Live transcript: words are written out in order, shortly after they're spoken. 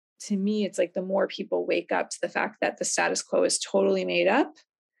to me, it's like the more people wake up to the fact that the status quo is totally made up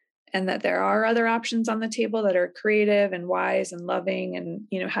and that there are other options on the table that are creative and wise and loving and,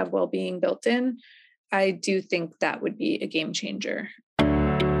 have well-being built in, I do think that would be a game changer.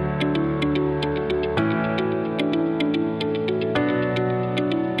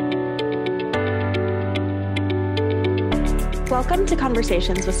 Welcome to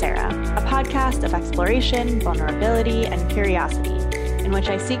Conversations with Sarah, a podcast of exploration, vulnerability, and curiosity, in which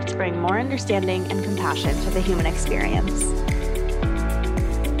I seek to bring more understanding and compassion to the human experience.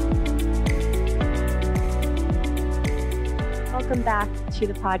 Welcome back to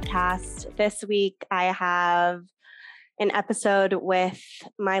the podcast. This week, I have an episode with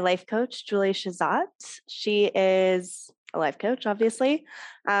my life coach, Julie Shahzat. She is a life coach, obviously.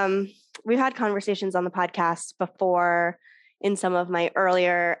 We've had conversations on the podcast before in some of my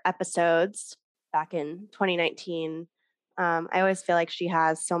earlier episodes back in 2019. I always feel like she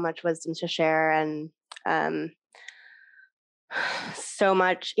has so much wisdom to share and so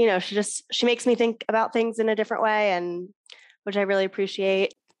much, she makes me think about things in a different way, and which I really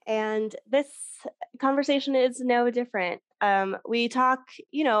appreciate. And this conversation is no different. We talk,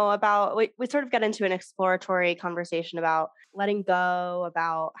 about, we sort of get into an exploratory conversation about letting go,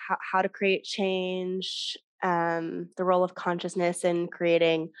 about how to create change, the role of consciousness in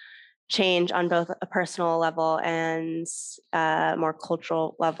creating change on both a personal level and more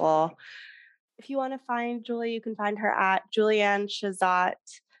cultural level. If you want to find Julie, you can find her at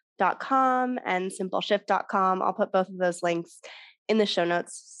julianneshahzat.com and simpleshift.com. I'll put both of those links in the show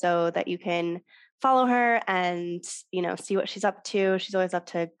notes so that you can follow her and, see what she's up to. She's always up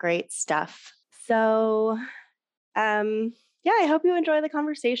to great stuff. So, I hope you enjoy the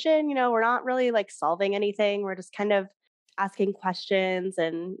conversation. We're not really like solving anything. We're just kind of asking questions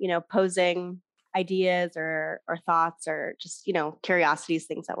and, posing ideas or thoughts or just, curiosities,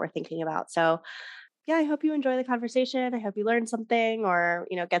 things that we're thinking about. So I hope you enjoy the conversation. I hope you learn something or,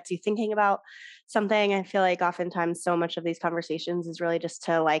 gets you thinking about something. I feel like oftentimes so much of these conversations is really just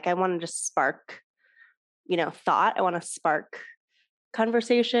to I want to just spark, thought. I want to spark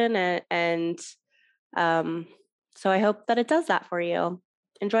conversation and so I hope that it does that for you.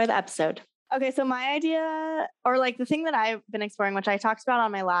 Enjoy the episode. Okay, so my idea, or the thing that I've been exploring, which I talked about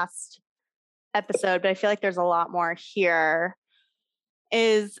on my last episode, but I feel like there's a lot more here,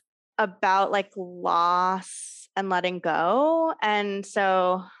 is about loss and letting go. And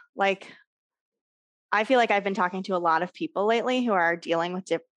so I feel like I've been talking to a lot of people lately who are dealing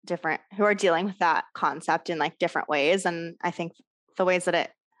with who are dealing with that concept in different ways. And I think the ways that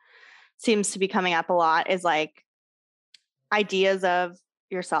it seems to be coming up a lot is ideas of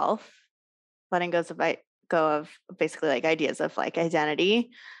yourself, letting go of basically ideas of identity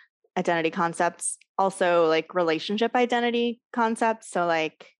concepts, also relationship identity concepts. So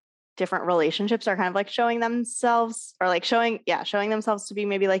different relationships are kind of showing themselves or showing themselves to be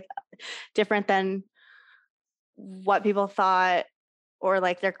maybe different than what people thought, or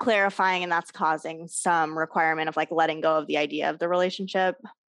they're clarifying, and that's causing some requirement of letting go of the idea of the relationship.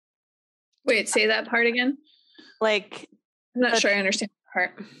 Wait, say that part again. I'm not sure I understand that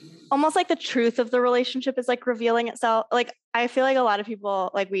part. Almost the truth of the relationship is revealing itself. I feel like a lot of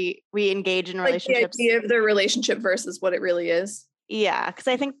people we engage in relationships. The idea of the relationship versus what it really is. Yeah, because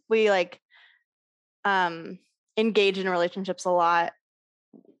I think we engage in relationships a lot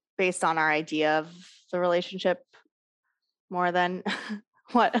based on our idea of the relationship more than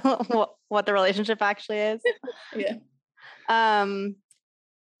what the relationship actually is. Yeah.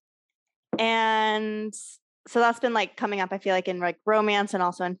 And so that's been coming up, I feel in romance and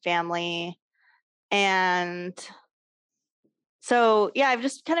also in family. And so, I've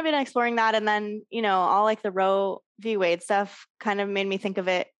just kind of been exploring that. And then, all the Roe v. Wade stuff kind of made me think of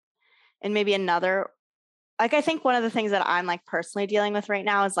it in maybe another, I think one of the things that I'm personally dealing with right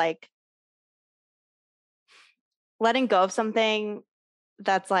now is letting go of something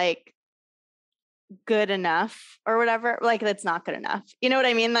that's good enough or whatever, that's not good enough. You know what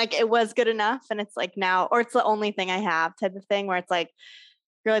I mean? It was good enough and it's now, or it's the only thing I have type of thing, where it's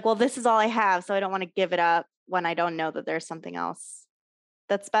you're well, this is all I have, so I don't want to give it up when I don't know that there's something else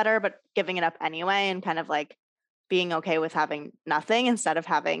that's better, but giving it up anyway and kind of being okay with having nothing instead of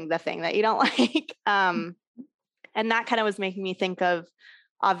having the thing that you don't like. And that kind of was making me think of,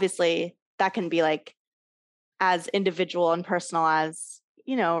 obviously that can be as individual and personal as,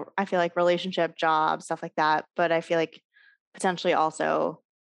 I feel relationship, job, stuff like that. But I feel potentially also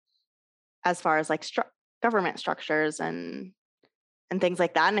as far as government structures and things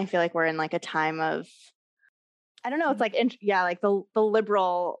like that. And I feel we're in a time of, I don't know, it's the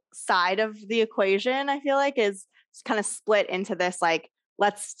liberal side of the equation, I feel is kind of split into this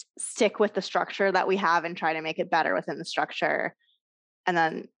let's stick with the structure that we have and try to make it better within the structure. And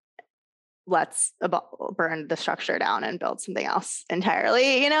then let's burn the structure down and build something else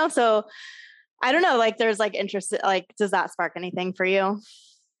entirely, So I don't know, like there's like interest, like, does that spark anything for you?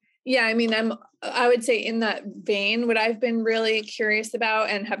 Yeah. I mean, I would say in that vein, what I've been really curious about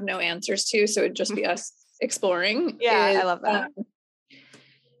and have no answers to, so it'd just be us exploring. Yeah, I love that.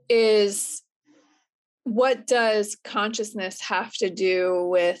 Is what does consciousness have to do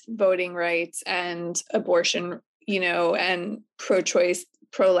with voting rights and abortion, and pro-choice,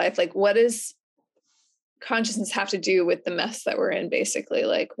 pro-life? Like, what does consciousness have to do with the mess that we're in, basically?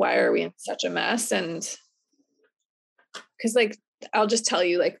 Like, why are we in such a mess? And because, like, I'll just tell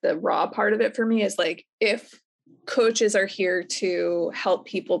you, like, the raw part of it for me is like, if coaches are here to help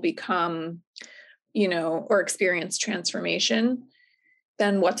people become, or experience transformation,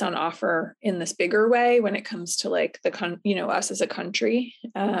 then what's on offer in this bigger way when it comes to like us as a country?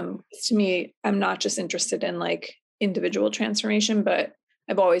 To me, I'm not just interested in like individual transformation, but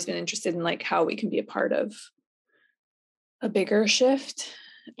I've always been interested in like how we can be a part of a bigger shift.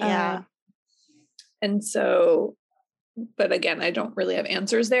 Yeah. And so, but again, I don't really have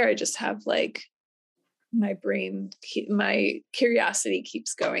answers there. I just have like my curiosity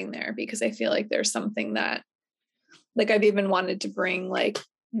keeps going there, because I feel like there's something that, like, I've even wanted to bring like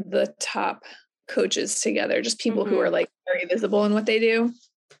the top coaches together, just people who are like very visible in what they do,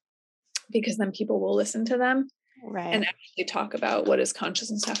 because then people will listen to them, right, and actually talk about what does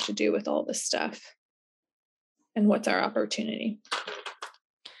consciousness have to do with all this stuff and what's our opportunity.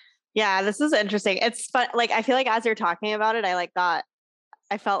 Yeah, this is interesting. It's fun. Like, I feel like as you're talking about it,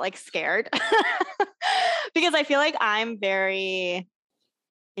 I felt like scared because I feel like I'm very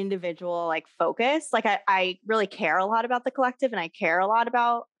individual, like focused. Like I really care a lot about the collective, and I care a lot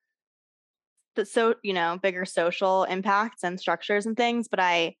about the bigger social impacts and structures and things, but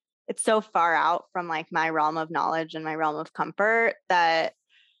it's so far out from like my realm of knowledge and my realm of comfort that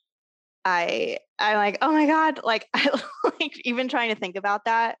I'm like, oh my God, like I like even trying to think about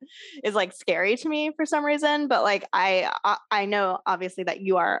that is like scary to me for some reason. But like I know obviously that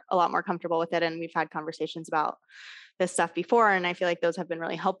you are a lot more comfortable with it, and we've had conversations about this stuff before, and I feel like those have been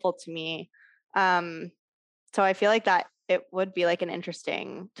really helpful to me. So I feel like that it would be like an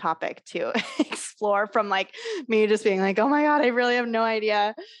interesting topic to explore, from like me just being like, oh my God, I really have no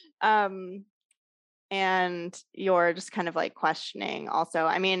idea. And you're just kind of like questioning also.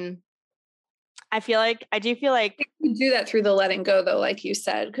 I mean, I do feel like we do that through the letting go, though, like you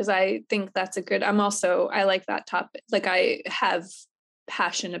said, because I think that's I like that topic. Like, I have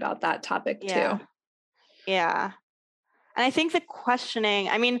passion about that topic too. Yeah. And I think the questioning,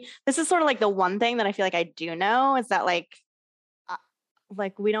 I mean, this is sort of like the one thing that I feel like I do know is that like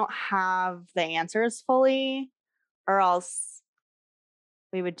we don't have the answers fully, or else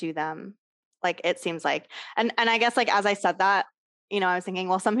we would do them. Like, it seems like, and I guess like, as I said that, I was thinking,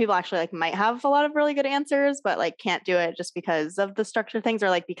 well, some people actually like might have a lot of really good answers, but like can't do it just because of the structure things, or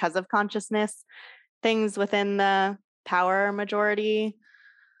like because of consciousness things within the power majority.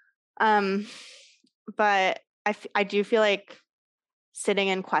 But I do feel like sitting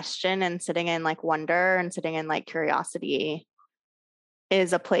in question and sitting in like wonder and sitting in like curiosity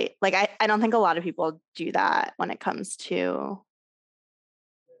is a place. Like, I don't think a lot of people do that when it comes to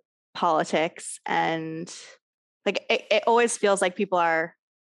politics, and like it always feels like people are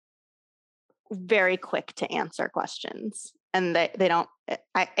very quick to answer questions, and they don't,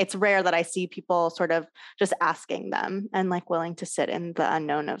 it's rare that I see people sort of just asking them and like willing to sit in the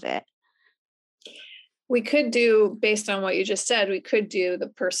unknown of it. We could do, based on what you just said, we could do the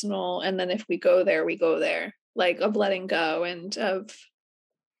personal, and then if we go there, we go there, like of letting go and of,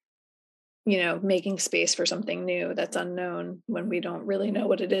 making space for something new that's unknown when we don't really know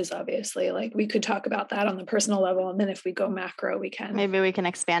what it is, obviously. Like, we could talk about that on the personal level, and then if we go macro, we can. Maybe we can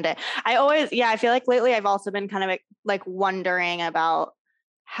expand it. I feel like lately I've also been kind of like wondering about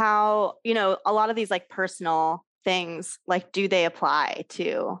how, a lot of these like personal things, like, do they apply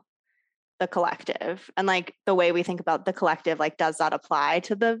to the collective? And like the way we think about the collective, like, does that apply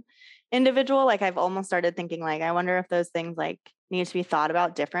to the individual? Like, I've almost started thinking like, I wonder if those things like need to be thought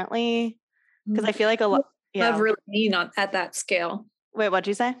about differently. Because I feel like a lot. Love really mean at that scale? Wait, what'd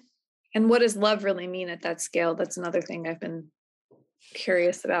you say? And what does love really mean at that scale? That's another thing I've been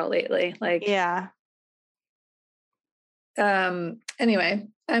curious about lately. Like, yeah. Anyway,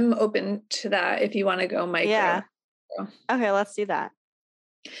 I'm open to that if you want to go micro. Yeah. Okay, let's do that.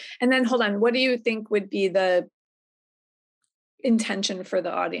 And then hold on, what do you think would be the intention for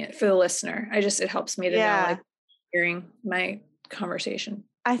the audience, for the listener? It helps me to know, like, hearing my conversation.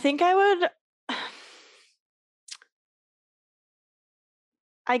 I think I would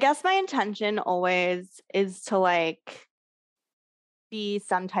I guess my intention always is to like be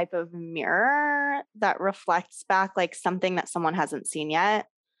some type of mirror that reflects back like something that someone hasn't seen yet,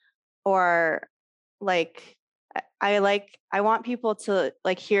 or like I want people to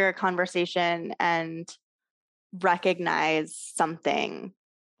like hear a conversation and recognize something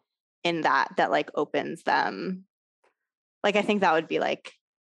in that like opens them. Like I think that would be like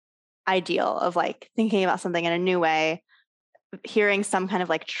ideal, of like thinking about something in a new way, hearing some kind of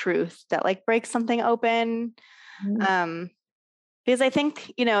like truth that like breaks something open. Mm-hmm. Because I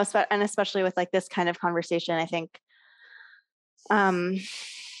think, you know, and especially with like this kind of conversation, I think I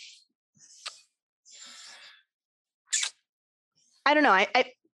don't know.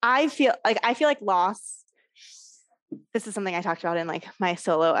 I feel like loss. This is something I talked about in like my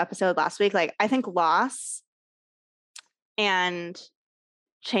solo episode last week. Like I think loss and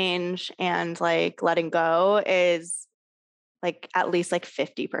change and like letting go is like at least like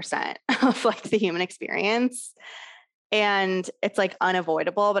 50% of like the human experience. And it's like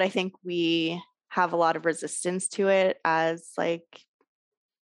unavoidable, but I think we have a lot of resistance to it as like,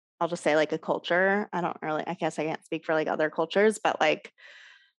 I'll just say like a culture. I guess I can't speak for like other cultures, but like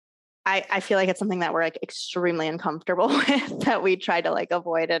I feel like it's something that we're like extremely uncomfortable with, that we try to like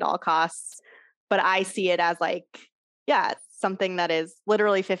avoid at all costs. But I see it as like, yeah, something that is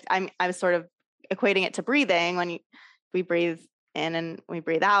literally 50. I was sort of equating it to breathing. When we breathe in and we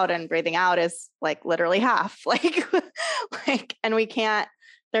breathe out, and breathing out is like literally half. Like, and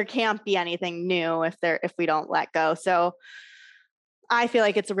there can't be anything new if we don't let go. So I feel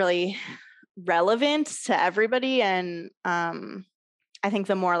like it's really relevant to everybody. And I think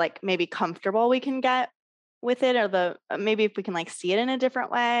the more like maybe comfortable we can get with it, or maybe if we can like see it in a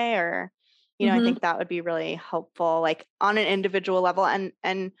different way, or, you know, I think that would be really helpful, like on an individual level. And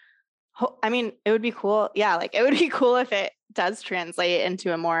I mean, it would be cool. Yeah. Like it would be cool if it does translate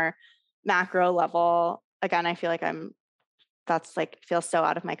into a more macro level. Again, I feel like that's like, feels so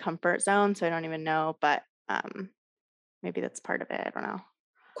out of my comfort zone. So I don't even know, but maybe that's part of it. I don't know.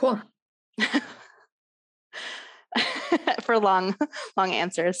 Cool. For long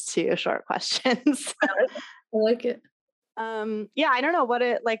answers to short questions. I like it. Yeah, I don't know what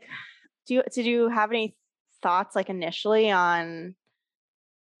it like. Did you have any thoughts like initially on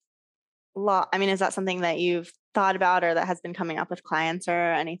law? I mean, is that something that you've thought about, or that has been coming up with clients,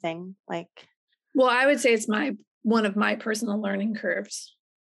 or anything like? Well, I would say it's one of my personal learning curves.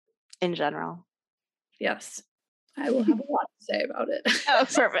 In general. Yes. I will have a lot to say about it. Oh,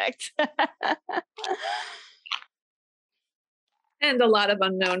 perfect. And a lot of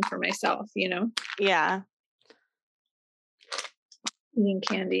unknown for myself, you know? Yeah. Eating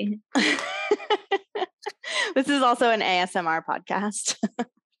candy. This is also an ASMR podcast.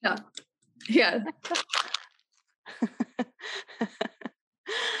 Yeah. Yeah.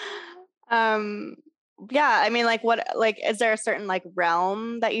 Yeah, I mean, like is there a certain like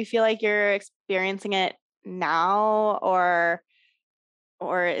realm that you feel like you're experiencing it now, or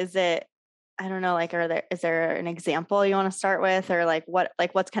is it, I don't know, like, is there an example you want to start with, or like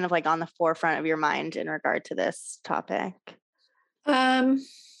what's kind of like on the forefront of your mind in regard to this topic? Well,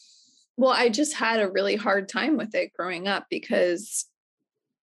 I just had a really hard time with it growing up, because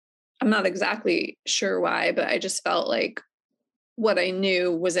I'm not exactly sure why, but I just felt like what I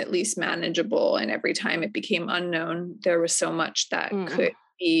knew was at least manageable. And every time it became unknown, there was so much that could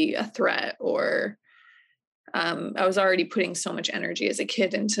be a threat, or I was already putting so much energy as a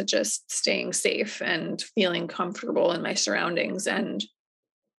kid into just staying safe and feeling comfortable in my surroundings. And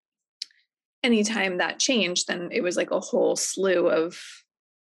anytime that changed, then it was like a whole slew of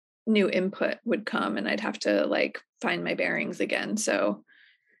new input would come, and I'd have to like find my bearings again. So,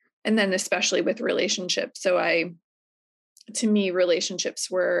 and then especially with relationships. So to me,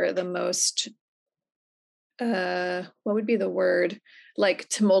 relationships were the most, what would be the word? Like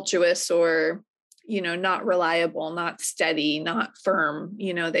tumultuous, or, you know, not reliable, not steady, not firm.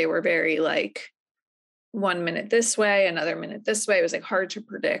 You know, they were very like 1 minute this way, another minute this way. It was like hard to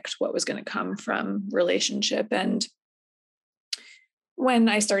predict what was going to come from relationship. And when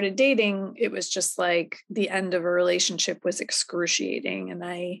I started dating, it was just like the end of a relationship was excruciating. And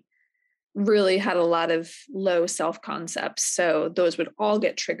I really had a lot of low self-concepts. So those would all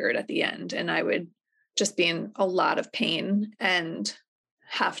get triggered at the end. And I would just be in a lot of pain and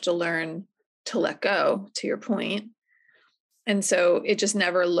have to learn to let go, to your point. And so it just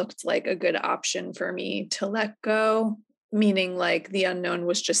never looked like a good option for me to let go, meaning like the unknown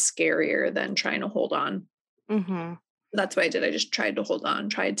was just scarier than trying to hold on. Mm-hmm. That's what I did. I just tried to hold on,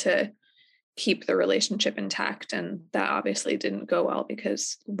 tried to keep the relationship intact. And that obviously didn't go well,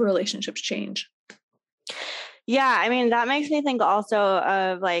 because relationships change. Yeah, I mean, that makes me think also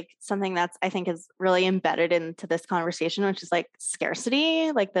of like something that's I think is really embedded into this conversation, which is like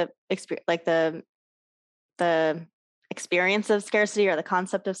scarcity, like the experience, like the experience of scarcity or the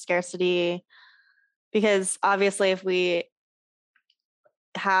concept of scarcity. Because obviously, if we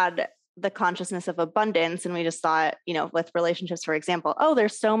had the consciousness of abundance and we just thought, with relationships, for example, oh,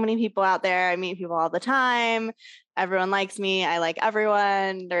 there's so many people out there. I meet people all the time. Everyone likes me. I like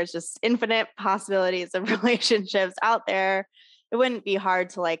everyone. There's just infinite possibilities of relationships out there. It wouldn't be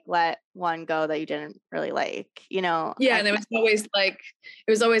hard to like let one go that you didn't really like, Yeah. And it was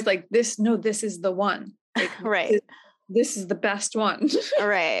always like this, no, this is the one. Like, right. This is the best one.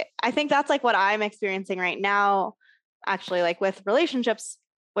 Right. I think that's like what I'm experiencing right now, actually, like with relationships,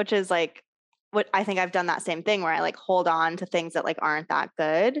 which is like what I think I've done that same thing where I like hold on to things that like aren't that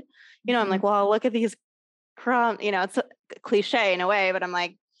good. I'm like, well, look at these crumbs, it's a cliche in a way, but I'm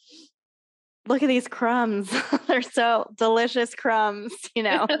like, look at these crumbs. They're so delicious crumbs,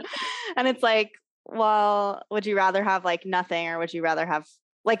 and it's like, well, would you rather have like nothing, or would you rather have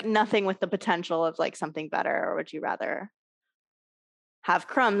like nothing with the potential of like something better, or would you rather have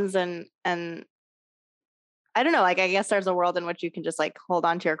crumbs and I don't know, like I guess there's a world in which you can just like hold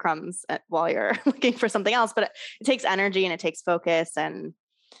on to your crumbs while you're looking for something else, but it takes energy and it takes focus and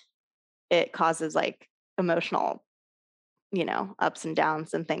it causes like emotional, ups and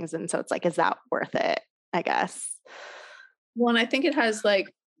downs and things. And so it's like, is that worth it? I guess. Well, and I think it has like,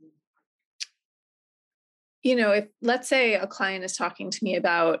 if let's say a client is talking to me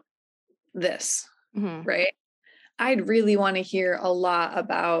about this, right? I'd really want to hear a lot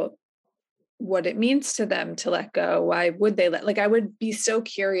about what it means to them to let go. Why would they I would be so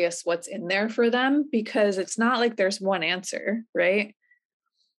curious what's in there for them, because it's not like there's one answer, right?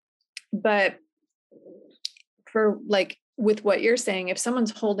 But for like with what you're saying, if someone's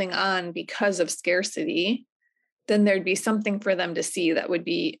holding on because of scarcity, then there'd be something for them to see that would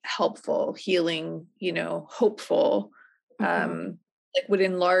be helpful, healing, hopeful, like would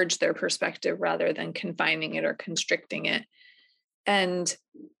enlarge their perspective rather than confining it or constricting it. And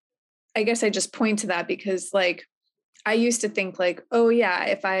I guess I just point to that because like I used to think like, oh yeah,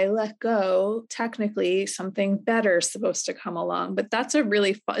 if I let go, technically something better is supposed to come along. But that's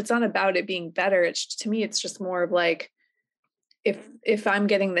it's not about it being better. To me, it's just more of like, if I'm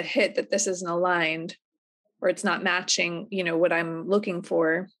getting the hit that this isn't aligned or it's not matching, what I'm looking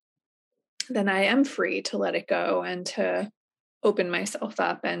for, then I am free to let it go and to open myself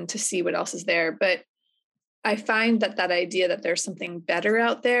up and to see what else is there. But I find that idea that there's something better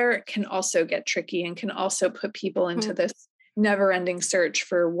out there can also get tricky and can also put people into this never-ending search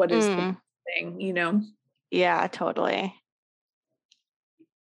for what is the thing, Yeah, totally.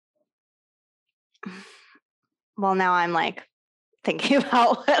 Well, now I'm like thinking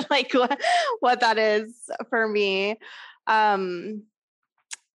about what that is for me.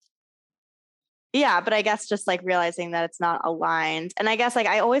 Yeah, but I guess just like realizing that it's not aligned. And I guess like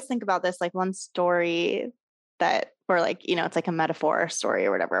I always think about this like one story or like, it's like a metaphor story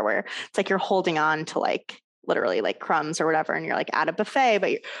or whatever, where it's like you're holding on to like literally like crumbs or whatever, and you're like at a buffet,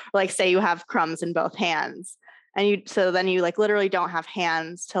 but like say you have crumbs in both hands, and so then you like literally don't have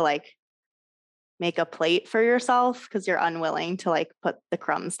hands to like make a plate for yourself because you're unwilling to like put the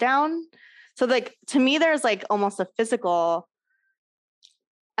crumbs down. So like to me, there's like almost a physical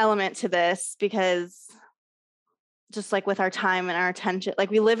element to this, because just like with our time and our attention, like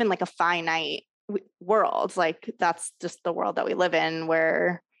we live in like a finite world. Like that's just the world that we live in,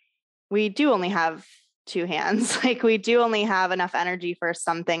 where we do only have two hands. Like we do only have enough energy for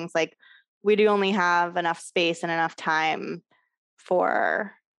some things. Like we do only have enough space and enough time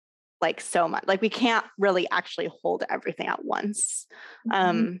for like so much. Like we can't really actually hold everything at once.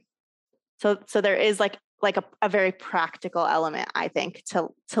 So there is like a very practical element, I think,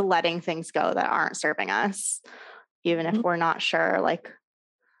 to letting things go that aren't serving us, even if we're not sure, like,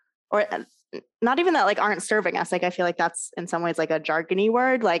 or not even that like aren't serving us. Like I feel like that's in some ways like a jargony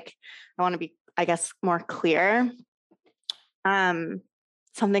word. Like I want to be, I guess, more clear. Something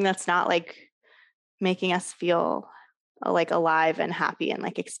that's not like making us feel like alive and happy and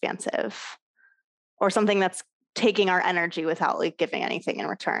like expansive, or something that's taking our energy without like giving anything in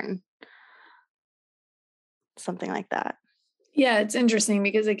return. Something like that. Yeah, it's interesting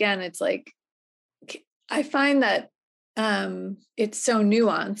because again, it's like I find that it's so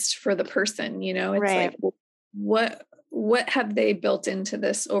nuanced for the person, it's right. like what have they built into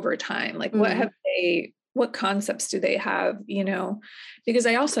this over time? Like what concepts do they have, because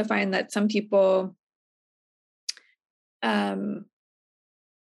I also find that some people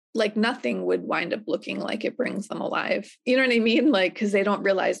like nothing would wind up looking like it brings them alive. You know what I mean? Like, because they don't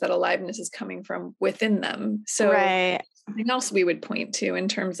realize that aliveness is coming from within them. So Right. something else we would point to in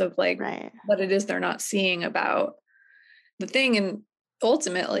terms of like Right. what it is they're not seeing about the thing. And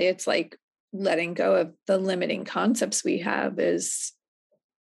ultimately, it's like letting go of the limiting concepts we have is,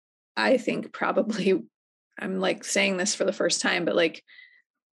 I think, probably, I'm like saying this for the first time, but like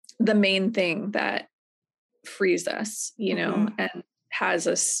the main thing that frees us, you know, and has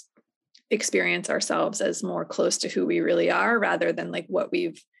us experience ourselves as more close to who we really are rather than like what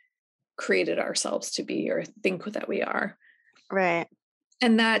we've created ourselves to be or think that we are. Right.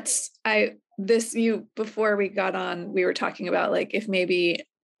 And that's, before we got on, we were talking about like if maybe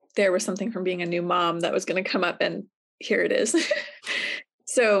there was something from being a new mom that was going to come up, and here it is.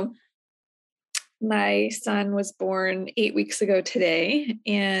 So my son was born 8 weeks ago today,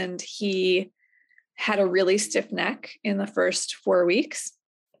 and he had a really stiff neck in the first 4 weeks.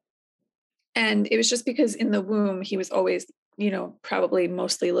 And it was just because in the womb, he was always, you know, probably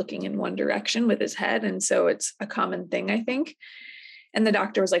mostly looking in one direction with his head. And so it's a common thing, I think. And the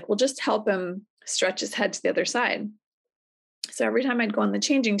doctor was like, well, just help him stretch his head to the other side. So every time I'd go on the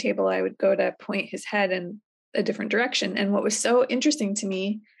changing table, I would go to point his head in a different direction. And what was so interesting to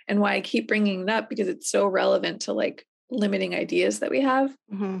me, and why I keep bringing it up, because it's so relevant to like limiting ideas that we have,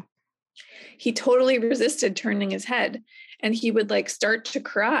 he totally resisted turning his head, and he would like start to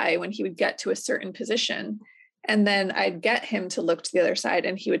cry when he would get to a certain position. And then I'd get him to look to the other side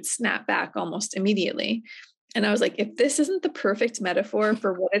and he would snap back almost immediately. And I was like, if this isn't the perfect metaphor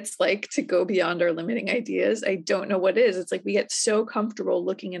for what it's like to go beyond our limiting ideas, I don't know what is. It's like we get so comfortable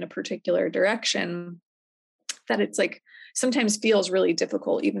looking in a particular direction that it's like sometimes feels really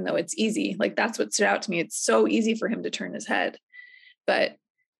difficult, even though it's easy. Like that's what stood out to me. It's so easy for him to turn his head. But,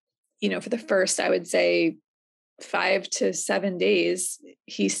 you know, for the first, I would say 5 to 7 days,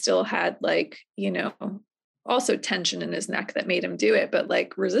 he still had like, you know, also tension in his neck that made him do it, but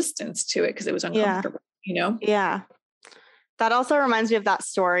like resistance to it because it was uncomfortable, you know? Yeah. That also reminds me of that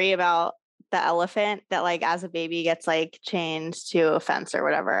story about the elephant that like as a baby gets like chained to a fence or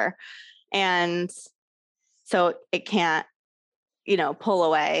whatever. And so it can't, you know, pull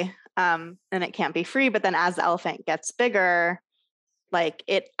away and it can't be free. But then as the elephant gets bigger, like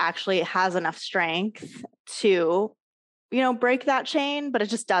it actually has enough strength to, you know, break that chain, but it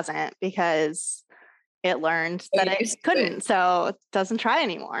just doesn't because it learned that it couldn't. So it doesn't try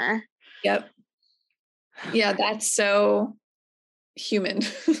anymore. Yep. Yeah, that's so human.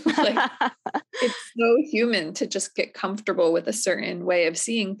 Like it's so human to just get comfortable with a certain way of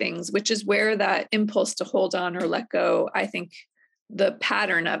seeing things, which is where that impulse to hold on or let go, I think the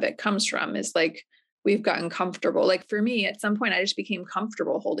pattern of it comes from, is like we've gotten comfortable. Like for me, at some point, I just became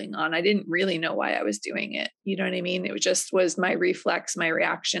comfortable holding on. I didn't really know why I was doing it. You know what I mean? It just was my reflex, my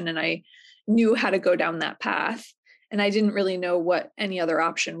reaction, and I knew how to go down that path. And I didn't really know what any other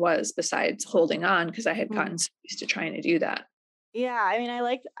option was besides holding on, because I had gotten so used to trying to do that. Yeah, I mean, I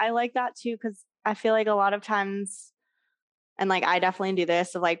like that too, because I feel like a lot of times, and like I definitely do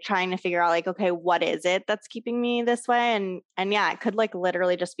this of like trying to figure out like, okay, what is it that's keeping me this way? And yeah, it could like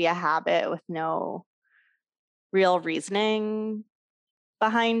literally just be a habit with no real reasoning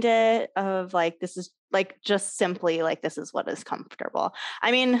behind it of like this is like just simply like this is what is comfortable.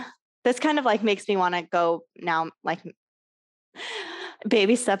 I mean, this kind of like makes me want to go now like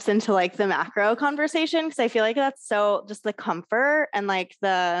baby steps into like the macro conversation, because I feel like that's so just the comfort and like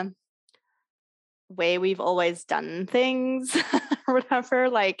the way we've always done things or whatever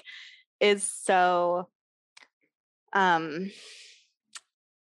like is so I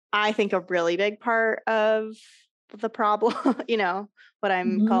think a really big part of the problem, you know, what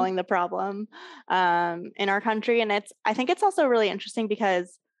I'm calling the problem in our country. And I think it's also really interesting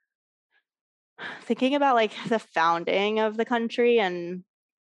because thinking about like the founding of the country and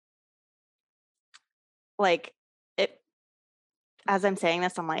like it, as I'm saying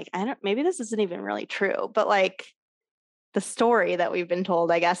this, I'm like, maybe this isn't even really true, but like the story that we've been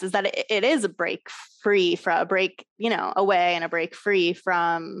told, I guess, is that it is a break free from a break, you know, away and a break free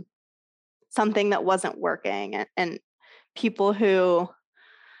from something that wasn't working. And people who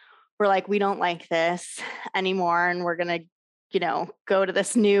were like, we don't like this anymore. And we're going to, you know, go to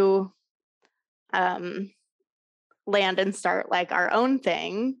this new land and start like our own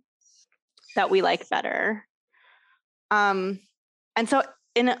thing that we like better. And so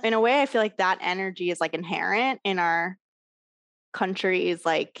in a way, I feel like that energy is like inherent in our country's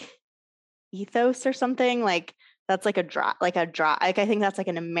like ethos or something. Like that's like like I think that's like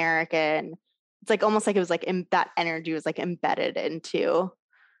an American, it's like almost like it was like that energy was like embedded into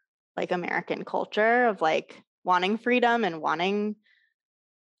like American culture of like wanting freedom and wanting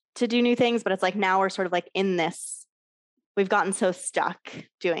to do new things, but it's like now we're sort of like in this, we've gotten so stuck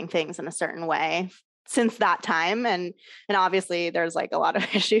doing things in a certain way since that time. And obviously there's like a lot of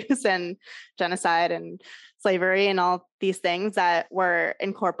issues and genocide and slavery and all these things that were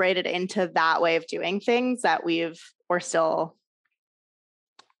incorporated into that way of doing things that we're still,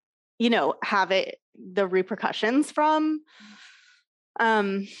 have the repercussions from.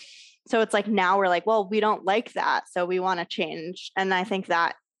 So it's like now we're like, well, we don't like that, so we want to change. And I think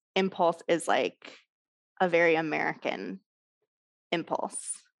that impulse is like a very American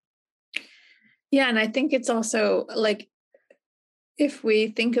impulse. Yeah. And I think it's also like, if we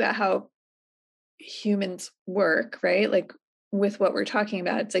think about how humans work, right? Like with what we're talking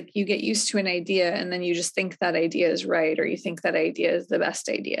about, it's like you get used to an idea and then you just think that idea is right, or you think that idea is the best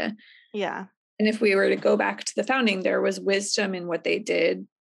idea. Yeah. And if we were to go back to the founding, there was wisdom in what they did,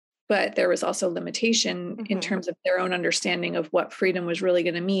 but there was also limitation in terms of their own understanding of what freedom was really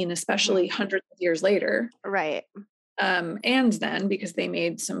going to mean, especially hundreds of years later. Right. And then because they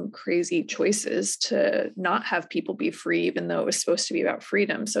made some crazy choices to not have people be free, even though it was supposed to be about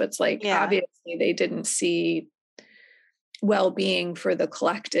freedom. So it's like, obviously they didn't see well-being for the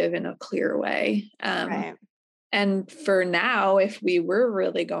collective in a clear way. Right. And for now, if we were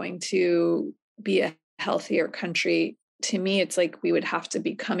really going to be a healthier country, to me, it's like we would have to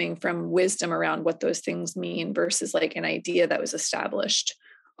be coming from wisdom around what those things mean versus like an idea that was established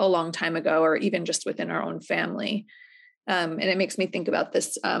a long time ago, or even just within our own family. And it makes me think about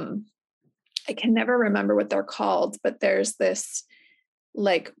this. I can never remember what they're called, but there's this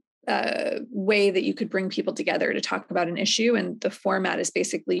like way that you could bring people together to talk about an issue. And the format is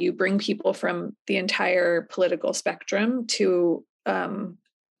basically you bring people from the entire political spectrum to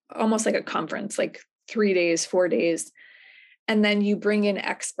almost like a conference, like 3 days, 4 days. And then you bring in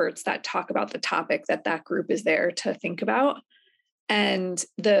experts that talk about the topic that group is there to think about. And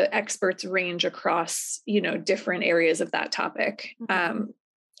the experts range across, different areas of that topic. And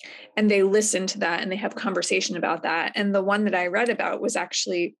they listen to that and they have conversation about that. And the one that I read about was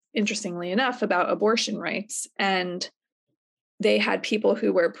actually, interestingly enough, about abortion rights. And they had people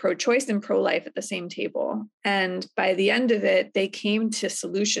who were pro-choice and pro-life at the same table. And by the end of it, they came to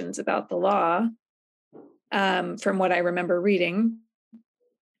solutions about the law, from what I remember reading.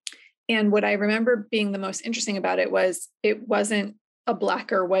 And what I remember being the most interesting about it wasn't a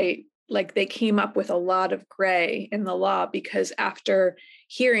black or white, like they came up with a lot of gray in the law, because after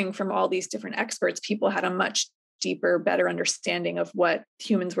hearing from all these different experts, people had a much deeper, better understanding of what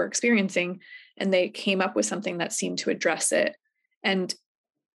humans were experiencing. And they came up with something that seemed to address it. And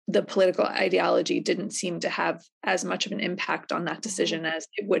the political ideology didn't seem to have as much of an impact on that decision as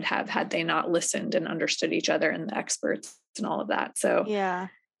it would have had they not listened and understood each other and the experts and all of that. So yeah,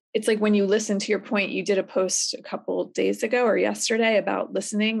 it's like when you listen to your point, you did a post a couple of days ago or yesterday about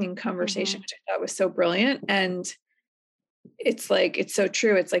listening and conversation, which I thought was so brilliant. And it's like, it's so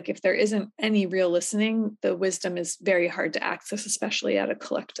true. It's like, if there isn't any real listening, the wisdom is very hard to access, especially at a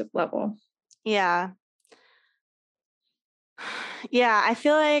collective level. Yeah. Yeah. I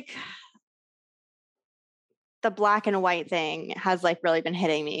feel like the black and white thing has like really been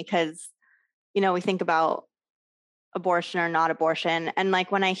hitting me because, we think about abortion or not abortion. And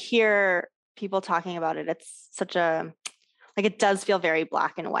like when I hear people talking about it, it's such a, like, it does feel very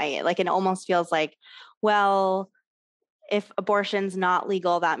black and white. Like it almost feels like, well, if abortion's not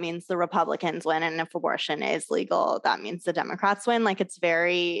legal, that means the Republicans win. And if abortion is legal, that means the Democrats win. Like it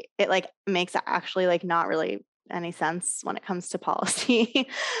like makes actually like not really any sense when it comes to policy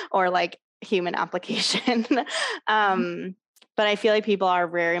or like human application. But I feel like people are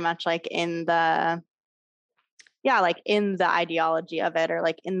very much like in the ideology of it, or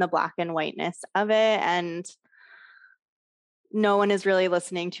like in the black and whiteness of it. And no one is really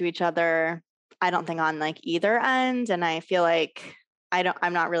listening to each other, I don't think, on like either end. And I feel like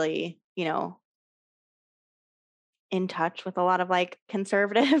I'm not really, in touch with a lot of like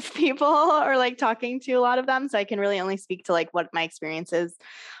conservative people or like talking to a lot of them. So I can really only speak to like what my experience is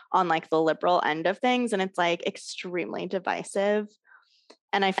on like the liberal end of things. And it's like extremely divisive.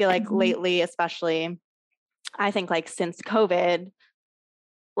 And I feel like lately, especially, I think like since COVID,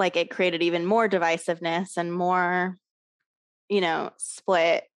 like it created even more divisiveness and more,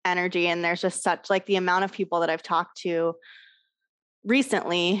 split energy. And there's just such like the amount of people that I've talked to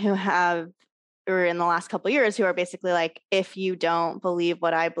recently or in the last couple of years, who are basically like, if you don't believe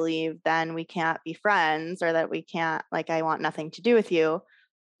what I believe, then we can't be friends, or that we can't, like, I want nothing to do with you.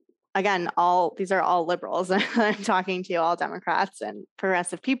 Again, these are all liberals I'm talking to, all Democrats and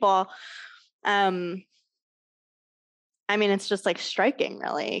progressive people. I mean, it's just like striking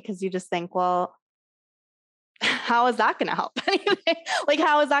really, because you just think, well, how is that going to help anything? Like,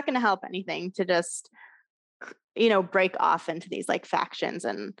 how is that going to help anything to just, break off into these like factions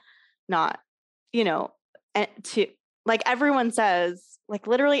and not, to like everyone says, like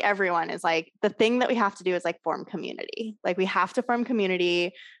literally everyone is like, the thing that we have to do is like form community. Like we have to form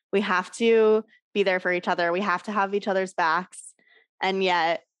community. We have to be there for each other. We have to have each other's backs. And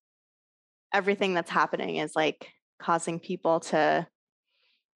yet everything that's happening is like causing people to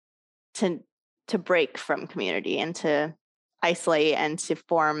break from community and to isolate and to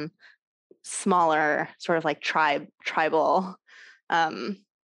form smaller sort of like tribal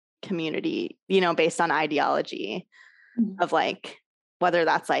community, based on ideology of like, whether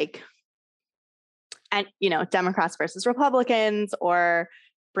that's like, and Democrats versus Republicans, or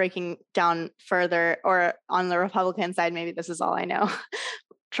breaking down further, or on the Republican side, maybe this is all I know,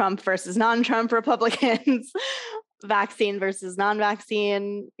 Trump versus non-Trump Republicans, vaccine versus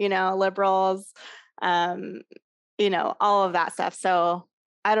non-vaccine, liberals, all of that stuff. So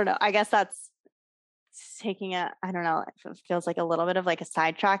I don't know. I guess that's taking I don't know, it feels like a little bit of like a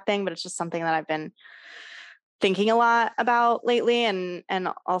sidetrack thing, but it's just something that I've been thinking a lot about lately, and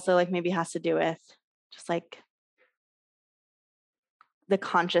also like maybe has to do with just like the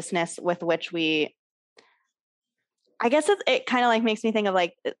consciousness with which I guess it kind of like makes me think of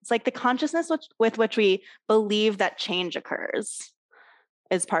like, it's like the consciousness with which we believe that change occurs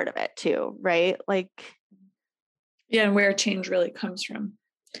is part of it too, right? Like, yeah, and where change really comes from,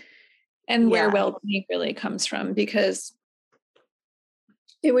 and where well-being really comes from, because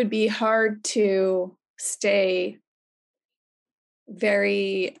it would be hard to stay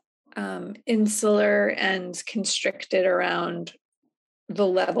very insular and constricted around the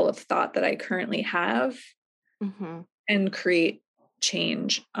level of thought that I currently have, and create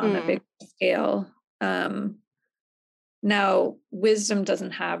change on a big scale. Now, wisdom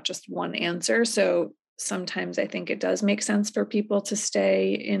doesn't have just one answer. So sometimes I think it does make sense for people to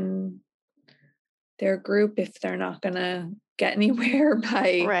stay in their group if they're not going to get anywhere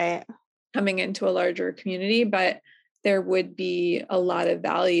by coming into a larger community. But there would be a lot of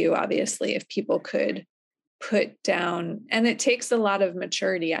value, obviously, if people could put down, and it takes a lot of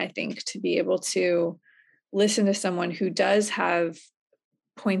maturity, I think, to be able to listen to someone who does have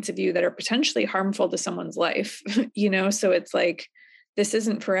points of view that are potentially harmful to someone's life, so it's like, this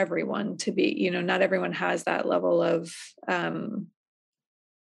isn't for everyone to be, not everyone has that level of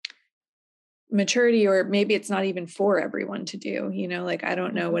maturity, or maybe it's not even for everyone to do, like, I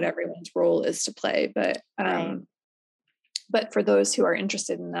don't know what everyone's role is to play, but for those who are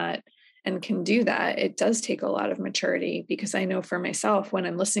interested in that and can do that, it does take a lot of maturity, because I know for myself, when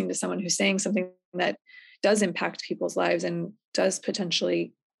I'm listening to someone who's saying something that does impact people's lives and does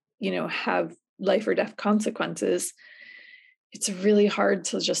potentially, have life or death consequences, it's really hard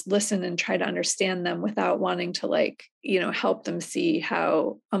to just listen and try to understand them without wanting to help them see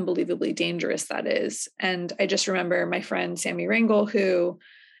how unbelievably dangerous that is. And I just remember my friend Sammy Rangel, who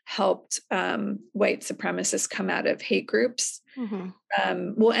helped white supremacists come out of hate groups.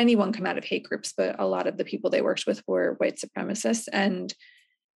 Well, anyone come out of hate groups, but a lot of the people they worked with were white supremacists. And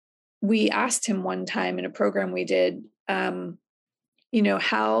we asked him one time in a program we did, how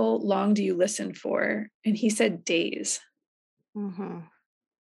long do you listen for? And he said days.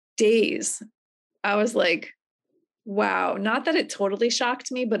 Days. I was like, wow, not that it totally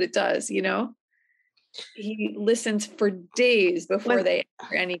shocked me, but it does, he listens for days before they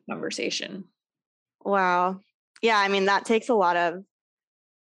enter any conversation. Wow. Yeah. I mean, that takes a lot of,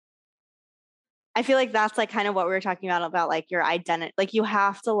 I feel like that's like kind of what we were talking about like your identity. Like you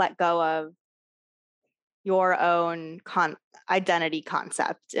have to let go of your own identity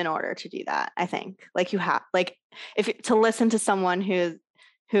concept in order to do that. I think like you have, like to listen to someone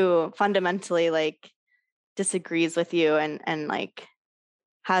who fundamentally like disagrees with you and like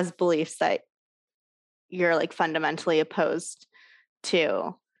has beliefs that you're like fundamentally opposed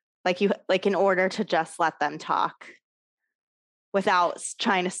to, like in order to just let them talk without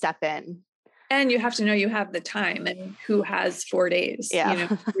trying to step in. And you have to know you have the time, and who has 4 days,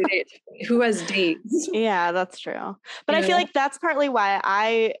 3 days, who has days. Yeah, that's true. But I feel like that's partly why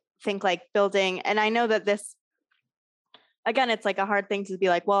I think like building, and I know that this, again, it's like a hard thing to be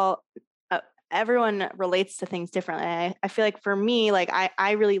like, well, everyone relates to things differently. I feel like for me, like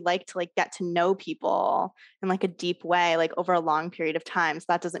I really like to like get to know people in like a deep way, like over a long period of time. So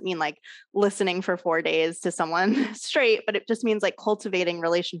that doesn't mean like listening for 4 days to someone straight, but it just means like cultivating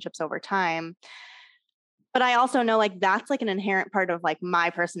relationships over time. But I also know like that's like an inherent part of like my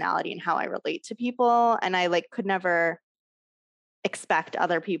personality and how I relate to people. And I like could never expect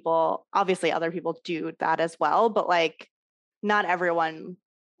other people, obviously other people do that as well, but like not everyone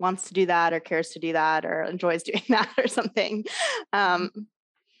wants to do that or cares to do that or enjoys doing that or something.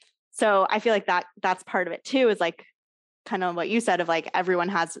 So I feel like that's part of it too, is like kind of what you said of like everyone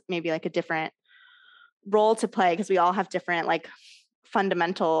has maybe like a different role to play because we all have different like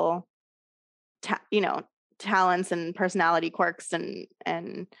fundamental talents and personality quirks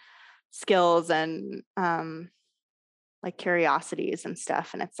and skills and like curiosities and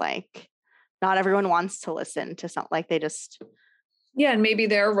stuff. And it's like not everyone wants to listen to something, like they just and maybe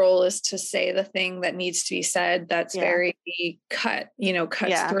their role is to say the thing that needs to be said that's very cuts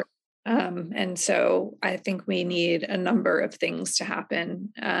through. And so I think we need a number of things to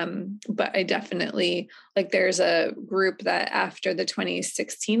happen. But I definitely, like, there's a group that after the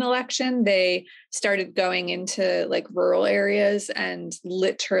 2016 election, they started going into like rural areas and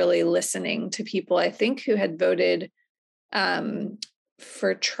literally listening to people, I think, who had voted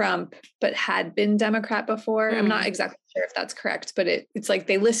for Trump, but had been Democrat before. I'm not exactly sure if that's correct, but it's like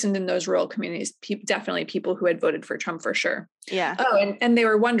they listened in those rural communities, definitely people who had voted for Trump for sure. Yeah. Oh, and they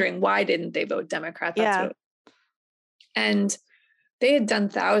were wondering, why didn't they vote Democrat? And they had done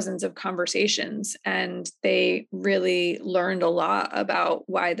thousands of conversations, and they really learned a lot about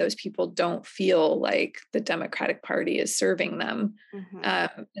why those people don't feel like the Democratic Party is serving them.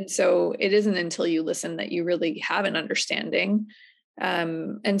 And so it isn't until you listen that you really have an understanding.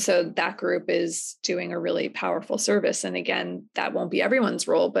 And so that group is doing a really powerful service. And again, that won't be everyone's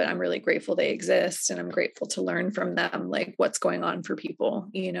role, but I'm really grateful they exist. And I'm grateful to learn from them, like what's going on for people,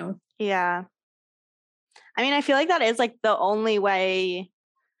 Yeah. I mean, I feel like that is like the only way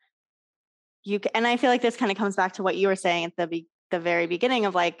you can, and I feel like this kind of comes back to what you were saying at the very beginning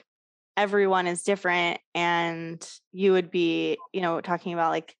of like, everyone is different. And you would be, talking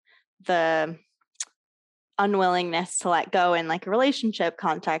about like the unwillingness to let go in like a relationship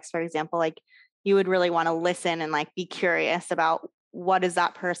context, for example, like you would really want to listen and like be curious about what is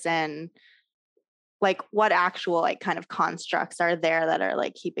that person, like what actual like kind of constructs are there that are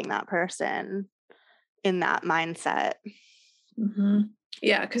like keeping that person in that mindset.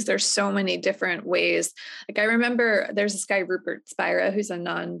 Yeah, because there's so many different ways. Like I remember there's this guy, Rupert Spira, who's a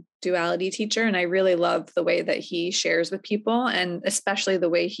non-duality teacher. And I really love the way that he shares with people, and especially the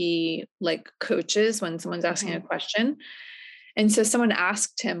way he like coaches when someone's asking a question. And so someone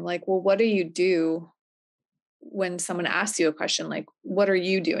asked him like, well, what do you do when someone asks you a question? Like, what are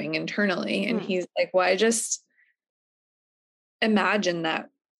you doing internally? And he's like, well, I just imagine that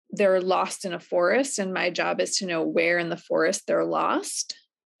they're lost in a forest, and my job is to know where in the forest they're lost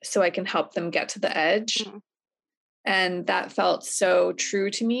so I can help them get to the edge. And that felt so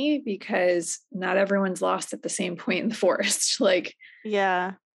true to me, because not everyone's lost at the same point in the forest. Like,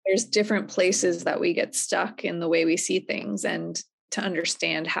 there's different places that we get stuck in the way we see things, and to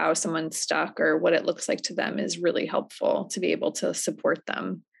understand how someone's stuck or what it looks like to them is really helpful to be able to support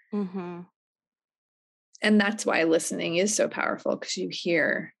them. And that's why listening is so powerful, because you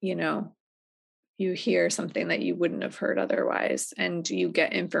hear something that you wouldn't have heard otherwise, and you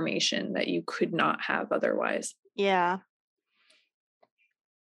get information that you could not have otherwise. Yeah.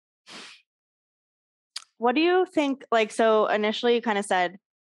 What do you think, like, so initially you kind of said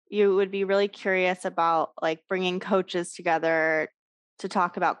you would be really curious about like bringing coaches together to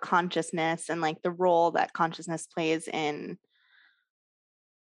talk about consciousness and like the role that consciousness plays in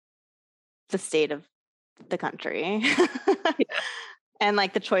the state of the country and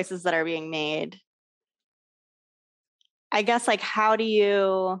like the choices that are being made. I guess like, how do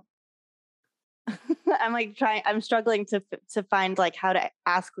you, I'm struggling to find like how to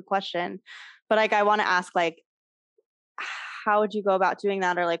ask the question, but like, I want to ask like, how would you go about doing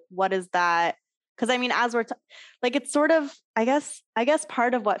that? Or like, what is that? Because I mean, as we're like, it's sort of, I guess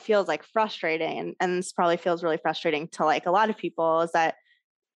part of what feels like frustrating, and this probably feels really frustrating to like a lot of people, is that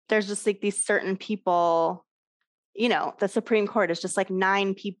there's just like these certain people, the Supreme Court is just like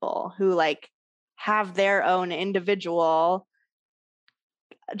 9 people who like have their own individual,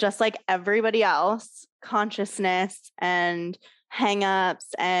 just like everybody else, consciousness and hangups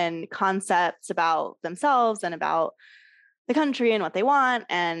and concepts about themselves and about the country and what they want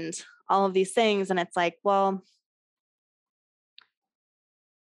and all of these things. And it's like, well,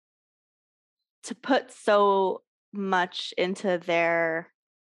 to put so much into their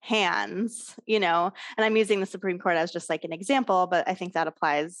hands, and I'm using the Supreme Court as just like an example, but I think that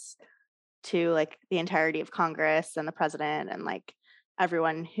applies to like the entirety of Congress and the president and like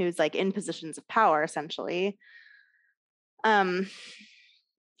everyone who's like in positions of power, essentially.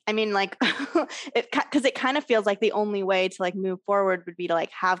 I mean, like, because it kind of feels like the only way to like move forward would be to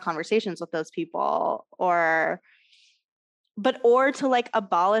like have conversations with those people, or to like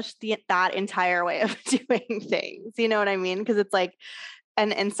abolish that entire way of doing things. You know what I mean? Because it's like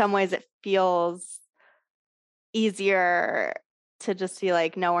and in some ways it feels easier to just be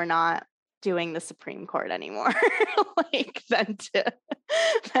like, no, we're not doing the Supreme Court anymore. Like than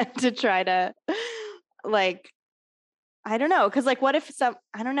to try to like, I don't know. Cause like what if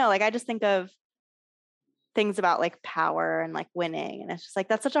I don't know, like I just think of things about like power and like winning. And it's just like,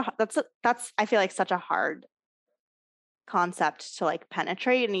 that's I feel like such a hard concept to like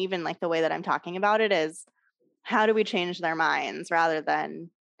penetrate. And even like the way that I'm talking about it is, how do we change their minds rather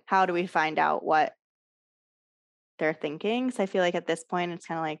than how do we find out what they're thinking? So I feel like at this point, it's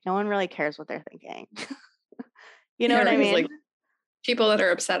kind of like, no one really cares what they're thinking. You know what I mean? Like people that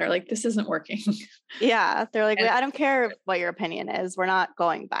are upset are like, this isn't working. Yeah. They're like, I don't care what your opinion is. We're not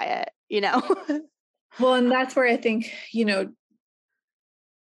going by it, you know? Well, and that's where I think,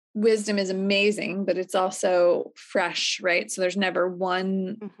 wisdom is amazing, but it's also fresh, right? So there's never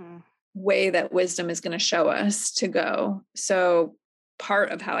one way that wisdom is going to show us to go. So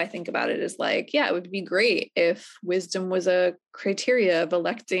part of how I think about it is like, yeah, it would be great if wisdom was a criteria of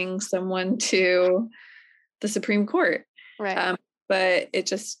electing someone to the Supreme Court. Right. But it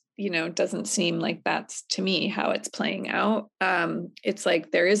just, doesn't seem like that's, to me, how it's playing out. It's like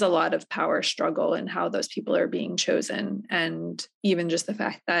there is a lot of power struggle in how those people are being chosen. And even just the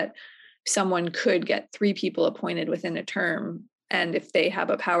fact that someone could get 3 people appointed within a term. And if they have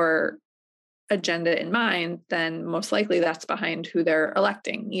a power agenda in mind, then most likely that's behind who they're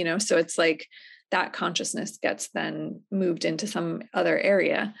electing, So it's like that consciousness gets then moved into some other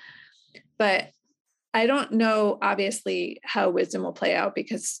area. But I don't know, obviously, how wisdom will play out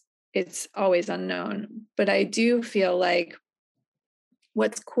because it's always unknown. But I do feel like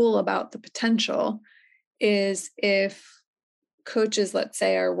what's cool about the potential is if coaches, let's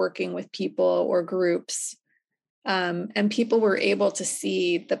say, are working with people or groups, and people were able to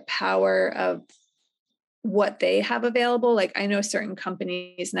see the power of what they have available. Like I know certain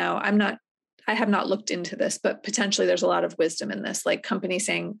companies now, I have not looked into this, but potentially there's a lot of wisdom in this, like companies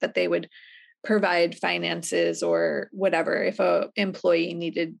saying that they would provide finances or whatever if a employee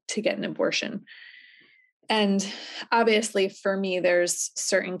needed to get an abortion. And obviously for me, there's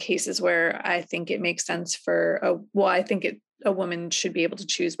certain cases where I think it makes sense I think a woman should be able to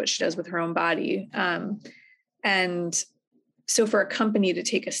choose what she does with her own body. And so for a company to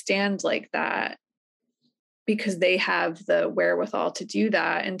take a stand like that, because they have the wherewithal to do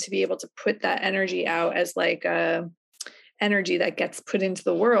that and to be able to put that energy out as like a energy that gets put into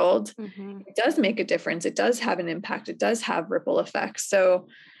the world, it does make a difference. It does have an impact. It does have ripple effects. So,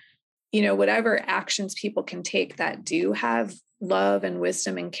 whatever actions people can take that do have love and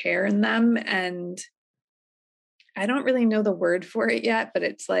wisdom and care in them. And I don't really know the word for it yet, but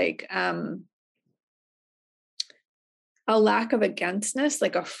it's like a lack of againstness,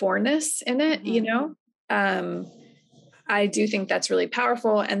 like a forness in it, I do think that's really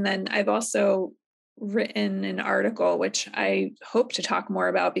powerful. And then I've also written an article, which I hope to talk more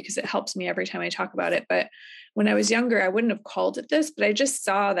about because it helps me every time I talk about it. But when I was younger, I wouldn't have called it this, but I just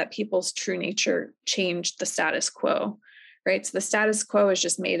saw that people's true nature changed the status quo, right? So the status quo is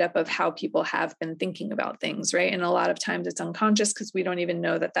just made up of how people have been thinking about things, right? And a lot of times it's unconscious because we don't even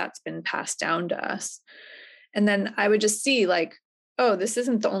know that that's been passed down to us. And then I would just see like, oh, this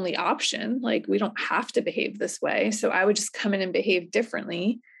isn't the only option. Like we don't have to behave this way. So I would just come in and behave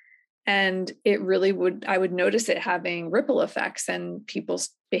differently. And it really I would notice it having ripple effects and people's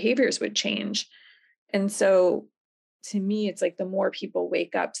behaviors would change. And so to me, it's like the more people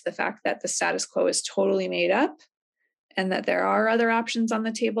wake up to the fact that the status quo is totally made up and that there are other options on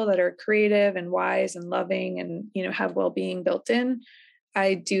the table that are creative and wise and loving and, have well-being built in,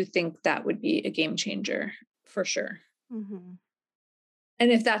 I do think that would be a game changer for sure.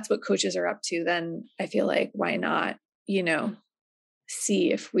 And if that's what coaches are up to, then I feel like, why not,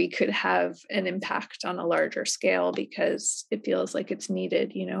 see if we could have an impact on a larger scale, because it feels like it's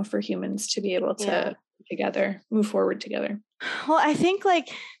needed, for humans to be able to move forward together. Well, I think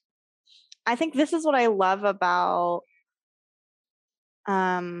this is what I love about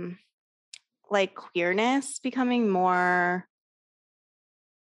like queerness becoming more,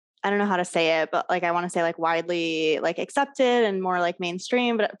 I don't know how to say it, but like I want to say like widely like accepted and more like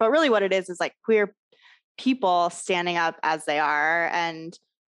mainstream, but really what it is like queer people standing up as they are, and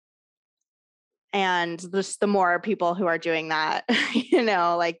just the more people who are doing that,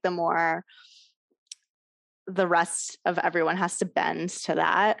 like the more the rest of everyone has to bend to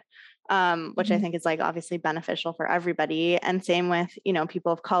that, which I think is like obviously beneficial for everybody. And same with,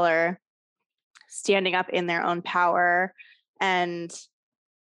 people of color standing up in their own power and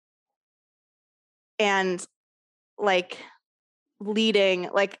like leading,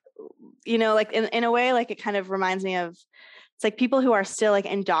 like, like in a way, like it kind of reminds me of it's like people who are still like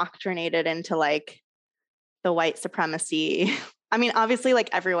indoctrinated into like the white supremacy. I mean, obviously like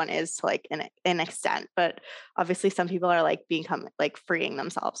everyone is to like an extent, but obviously some people are like like freeing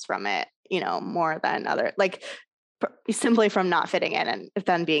themselves from it, you know, more than other, like simply from not fitting in and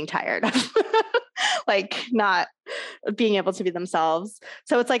then being tired of like not being able to be themselves.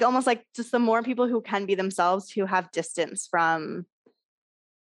 So it's like almost like just the more people who can be themselves, who have distance from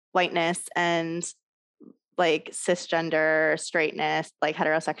whiteness and like cisgender straightness, like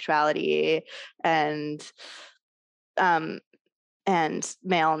heterosexuality and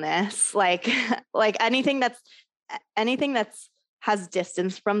maleness, like anything that's has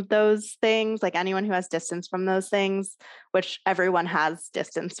distance from those things, like anyone who has distance from those things, which everyone has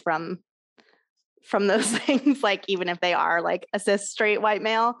distance from those things, like even if they are like a cis straight white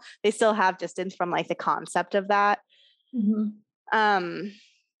male, they still have distance from like the concept of that.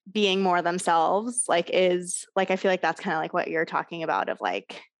 Being more themselves, like is like, I feel like that's kind of like what you're talking about, of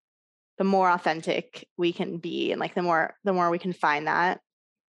like the more authentic we can be and like the more we can find that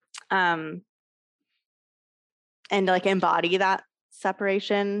and like embody that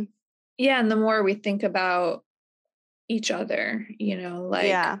separation. Yeah, and the more we think about each other, you know,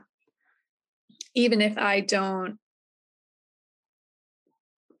 like even if I don't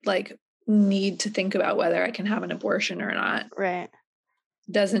like need to think about whether I can have an abortion or not, right,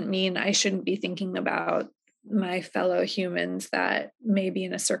 doesn't mean I shouldn't be thinking about my fellow humans that may be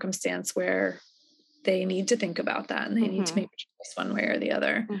in a circumstance where they need to think about that and they need to make a choice one way or the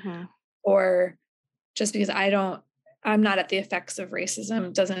other. Or just because I'm not at the effects of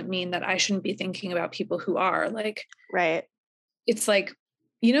racism doesn't mean that I shouldn't be thinking about people who are, like, right. It's like,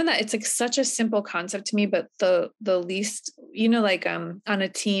 you know, that it's like such a simple concept to me, but the least, you know, like on a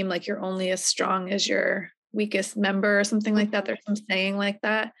team, like you're only as strong as your weakest member or something like that. There's some saying like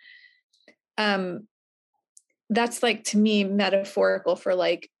that. That's like, to me, metaphorical for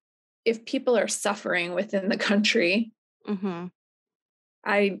like, if people are suffering within the country,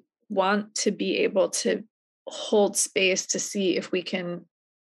 I want to be able to hold space to see if we can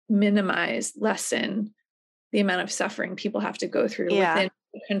minimize, lessen the amount of suffering people have to go through within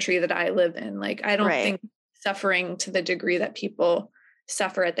the country that I live in. Like, I don't think suffering to the degree that people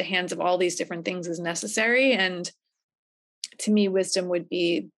suffer at the hands of all these different things is necessary. And to me, wisdom would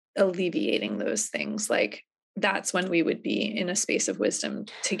be alleviating those things. Like, that's when we would be in a space of wisdom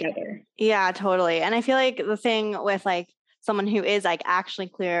together. Yeah, totally. And I feel like the thing with like someone who is like actually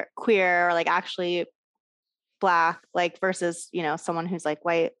queer or like actually Black, like versus, you know, someone who's like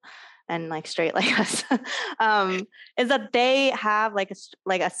white and like straight like us, is that they have like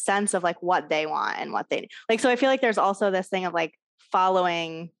a sense of like what they want and what they like. So I feel like there's also this thing of like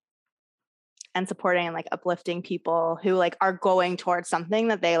following and supporting and like uplifting people who like are going towards something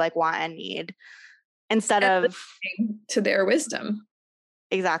that they like want and need, instead of to their wisdom.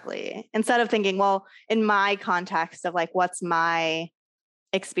 Exactly. Instead of thinking, well, in my context of like, what's my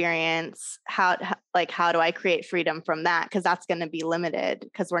experience, how do I create freedom from that, because that's going to be limited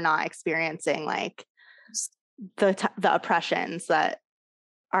because we're not experiencing like the oppressions that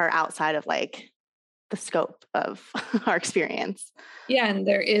are outside of like the scope of our experience. Yeah, and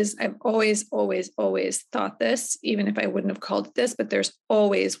I've always thought this, even if I wouldn't have called it this, but there's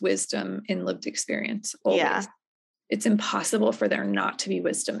always wisdom in lived experience. Always. It's impossible for there not to be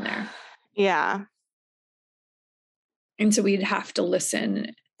wisdom there. Yeah. And so we'd have to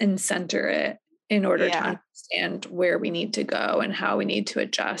listen and center it in order to understand where we need to go and how we need to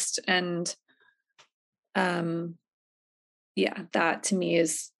adjust. And that to me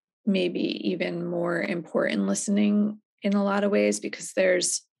is maybe even more important listening in a lot of ways, because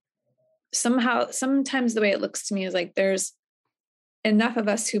there's sometimes the way it looks to me is like there's enough of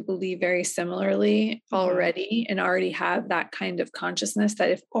us who believe very similarly already and already have that kind of consciousness that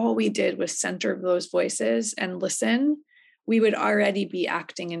if all we did was center those voices and listen, we would already be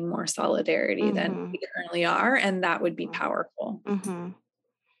acting in more solidarity than we currently are. And that would be powerful.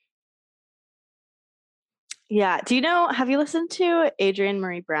 Yeah. Have you listened to Adrienne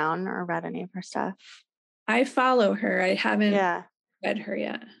Maree Brown or read any of her stuff? I follow her. I haven't read her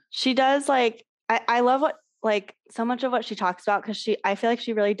yet. She does like, I love what, like so much of what she talks about, because I feel like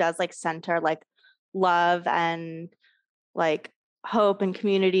she really does like center like love and like hope and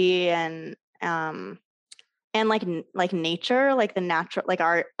community and like nature, like the natural, like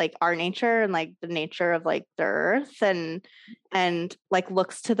our nature and like the nature of like the earth, and like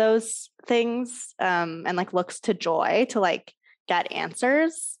looks to those things and like looks to joy to like get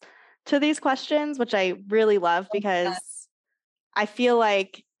answers to these questions, which I really love, because I feel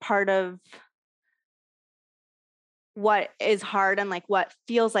like part of what is hard and like what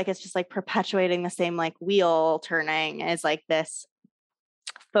feels like it's just like perpetuating the same like wheel turning is like this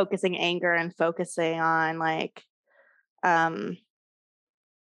focusing anger and focusing on like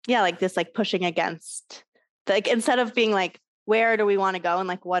like this like pushing against, like instead of being like where do we want to go and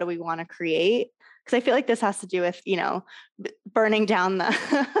like what do we want to create, because I feel like this has to do with, you know, burning down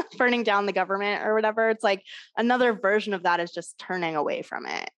the burning down the government or whatever. It's like another version of that is just turning away from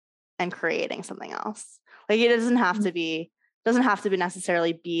it and creating something else. Like it doesn't have to be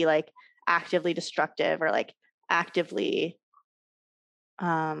necessarily be like actively destructive or like actively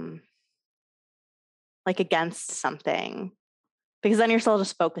like against something, because then you're still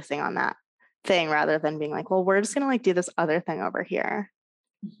just focusing on that thing rather than being like, well, we're just going to like do this other thing over here.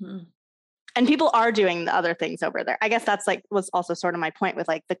 Mm-hmm. And people are doing the other things over there. I guess that's like was also sort of my point with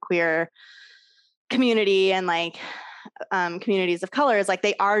like the queer community and like communities of color, is like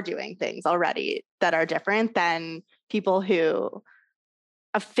they are doing things already that are different than people who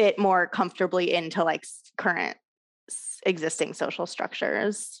fit more comfortably into like current existing social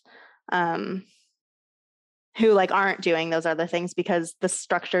structures, who like aren't doing those other things because the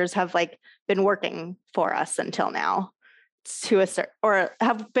structures have like been working for us until now to a certain, or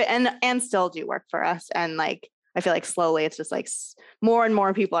have been and still do work for us. And like I feel like slowly it's just like more and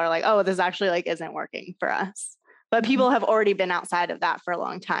more people are like, oh, this actually like isn't working for us. But people have already been outside of that for a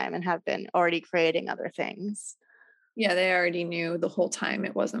long time and have been already creating other things. Yeah, they already knew the whole time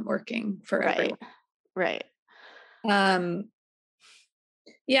it wasn't working for everyone. Right. Yeah,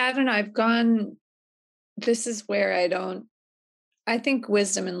 I don't know. This is where I think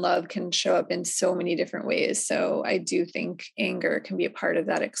wisdom and love can show up in so many different ways. So I do think anger can be a part of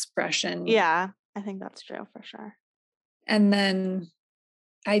that expression. Yeah, I think that's true for sure. And then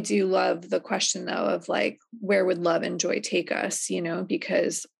I do love the question though of like, where would love and joy take us? You know,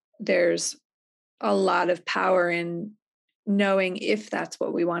 because there's a lot of power in knowing if that's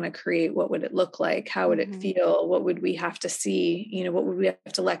what we want to create, what would it look like? How would it feel? What would we have to see? You know, what would we have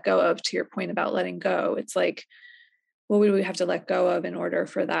to let go of? To your point about letting go, it's like, what would we have to let go of in order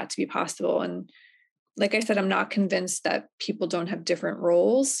for that to be possible? And like I said, I'm not convinced that people don't have different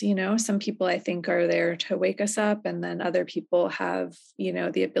roles. You know, some people I think are there to wake us up, and then other people have, you know,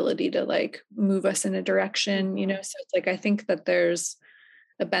 the ability to like move us in a direction, you know? So it's like, I think that there's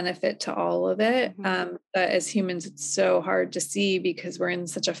a benefit to all of it. But as humans, it's so hard to see because we're in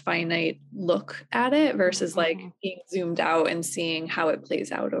such a finite look at it versus like being zoomed out and seeing how it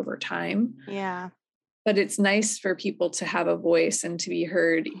plays out over time. Yeah. But it's nice for people to have a voice and to be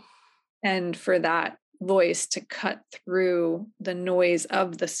heard, and for that voice to cut through the noise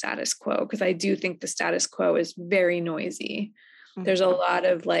of the status quo. Because I do think the status quo is very noisy. There's a lot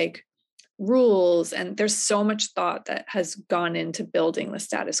of like rules, and there's so much thought that has gone into building the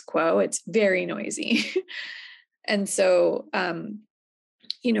status quo. It's very noisy. And so,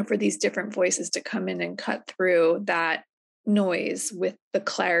 you know, for these different voices to come in and cut through that noise with the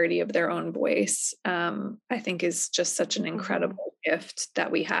clarity of their own voice, I think is just such an incredible gift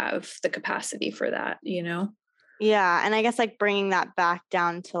that we have the capacity for that, you know? Yeah. And I guess like bringing that back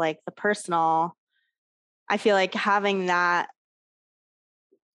down to like the personal, I feel like having that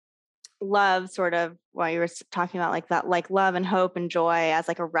love sort of, while you were talking about like that, like love and hope and joy as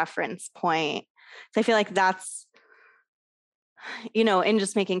like a reference point. So I feel like that's, you know, in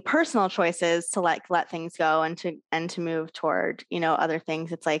just making personal choices to like let things go and to move toward, you know, other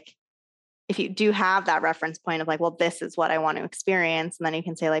things. It's like, if you do have that reference point of like, well, this is what I want to experience. And then you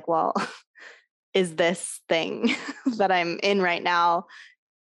can say like, well, is this thing that I'm in right now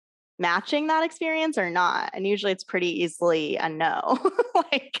matching that experience or not? And usually it's pretty easily a no,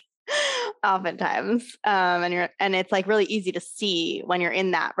 like oftentimes. And it's like really easy to see when you're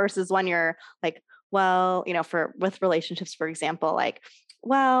in that versus when you're like, well, you know, with relationships, for example, like,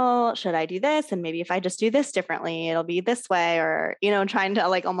 well, should I do this? And maybe if I just do this differently, it'll be this way, or, you know, trying to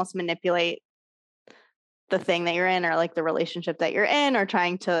like almost manipulate the thing that you're in or like the relationship that you're in, or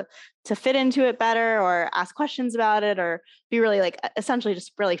trying to fit into it better or ask questions about it, or be really like essentially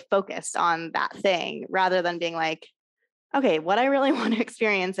just really focused on that thing rather than being like, okay, what I really want to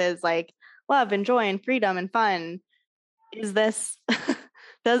experience is like love and joy and freedom and fun. Is this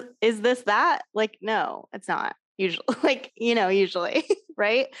is this that? Like, no, it's not usually. Like, you know, usually,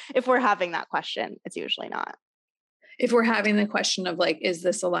 right? If we're having that question, it's usually not. If we're having the question of like, is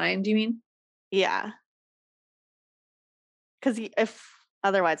this aligned, do you mean? Yeah. Because if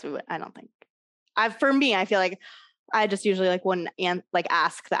otherwise we would, I don't think. For me, I feel like I just usually like wouldn't like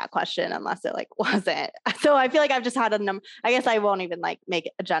ask that question unless it like wasn't. So I feel like I've just had I guess I won't even like make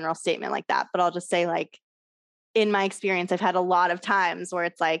a general statement like that, but I'll just say like, in my experience, I've had a lot of times where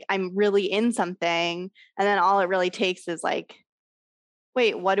it's like, I'm really in something, and then all it really takes is like,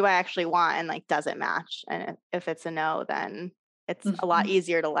 wait, what do I actually want? And like, does it match? And if it's a no, then it's a lot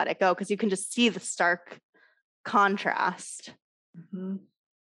easier to let it go, because you can just see the stark contrast. Mm-hmm.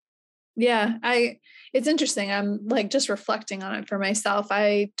 Yeah, it's interesting. I'm like just reflecting on it for myself.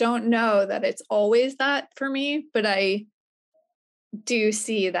 I don't know that it's always that for me, but I do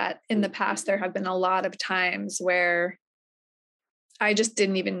see that in the past there have been a lot of times where I just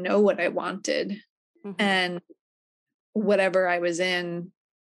didn't even know what I wanted. Mm-hmm. And whatever I was in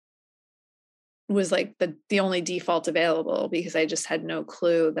was like the only default available, because I just had no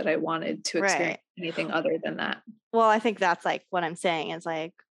clue that I wanted to experience anything other than that. Well, I think that's like what I'm saying is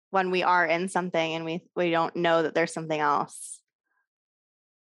like, when we are in something and we don't know that there's something else,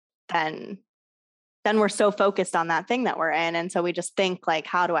 then we're so focused on that thing that we're in. And so we just think like,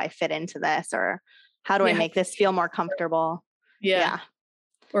 how do I fit into this? Or how do I make this feel more comfortable? Yeah.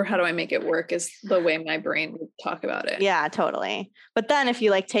 Or how do I make it work is the way my brain would talk about it. Yeah, totally. But then if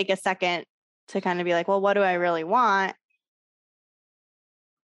you like take a second to kind of be like, well, what do I really want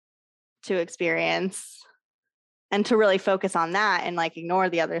to experience? And to really focus on that and like ignore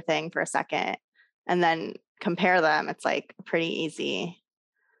the other thing for a second and then compare them, it's like pretty easy.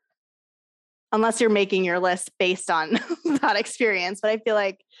 Unless you're making your list based on that experience. But I feel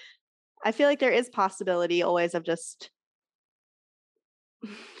like there is possibility always of just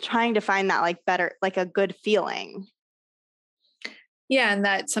trying to find that like better, like a good feeling. Yeah. And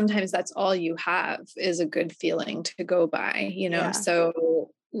that sometimes that's all you have is a good feeling to go by, you know? Yeah.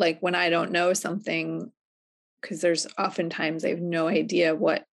 So like when I don't know something, because there's oftentimes I have no idea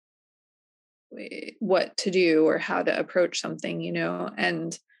what to do or how to approach something, you know,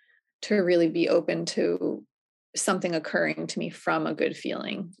 and to really be open to something occurring to me from a good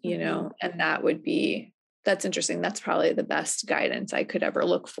feeling, you know, and that's interesting. That's probably the best guidance I could ever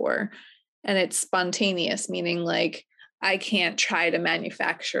look for. And it's spontaneous, meaning like I can't try to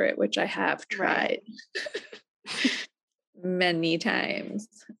manufacture it, which I have tried many times.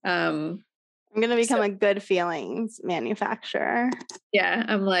 I'm going to become a good feelings manufacturer. Yeah.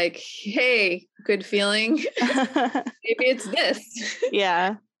 I'm like, hey, good feeling. Maybe it's this.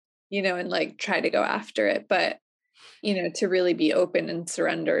 Yeah. You know, and like try to go after it. But, you know, to really be open and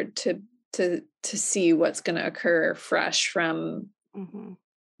surrendered to see what's going to occur fresh from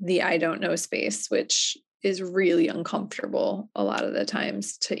the I don't know space, which is really uncomfortable a lot of the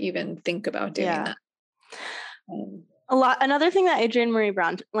times to even think about doing that. Another thing that Adrienne Maree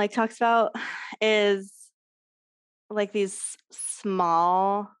Brown like talks about is like these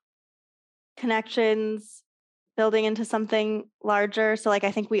small connections building into something larger. So like,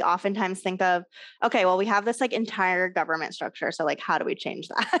 I think we oftentimes think of, okay, well, we have this like entire government structure. So like, how do we change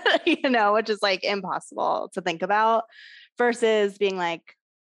that? You know, which is like impossible to think about, versus being like,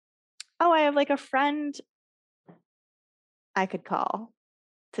 oh, I have like a friend I could call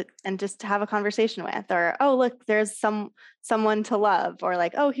and just have a conversation with, or, oh, look, there's someone to love, or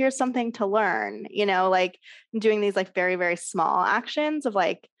like, oh, here's something to learn, you know, like doing these like very, very small actions of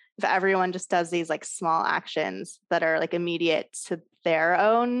like, if everyone just does these like small actions that are like immediate to their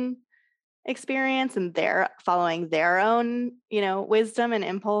own experience and they're following their own, you know, wisdom and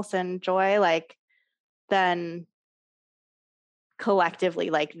impulse and joy, like then collectively,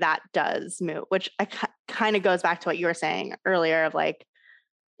 like that does move, which kind of goes back to what you were saying earlier of like,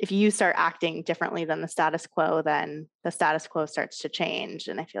 if you start acting differently than the status quo, then the status quo starts to change.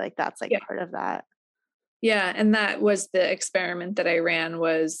 And I feel like that's like part of that. Yeah. And that was the experiment that I ran,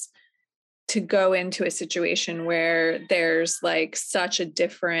 was to go into a situation where there's like such a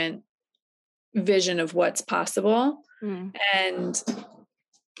different vision of what's possible and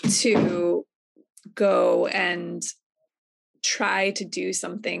to go and try to do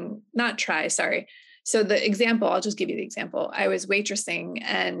something, So the example, I'll just give you the example. I was waitressing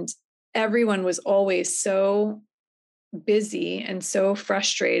and everyone was always so busy and so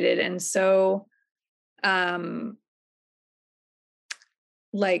frustrated and so,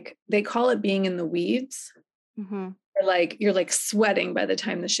 like they call it being in the weeds. Or like you're like sweating by the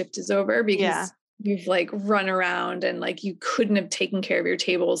time the shift is over because you've like run around and like you couldn't have taken care of your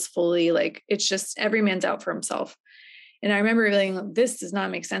tables fully. Like it's just every man's out for himself. And I remember feeling, this does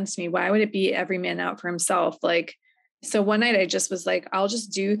not make sense to me. Why would it be every man out for himself? Like, so one night I just was like, I'll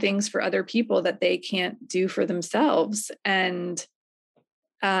just do things for other people that they can't do for themselves. And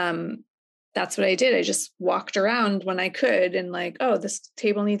that's what I did. I just walked around when I could and like, oh, this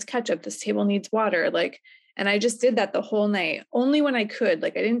table needs ketchup. This table needs water. Like, and I just did that the whole night, only when I could.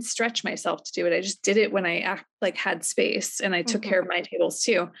 Like, I didn't stretch myself to do it. I just did it when I had space, and I took care of my tables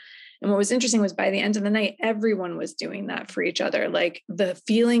too. And what was interesting was by the end of the night, everyone was doing that for each other. Like the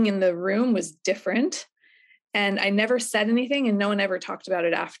feeling in the room was different. And I never said anything and no one ever talked about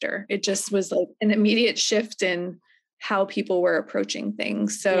it after. It just was like an immediate shift in how people were approaching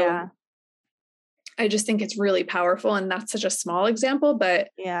things. So I just think it's really powerful. And that's such a small example, but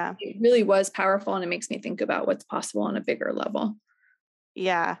it really was powerful. And it makes me think about what's possible on a bigger level.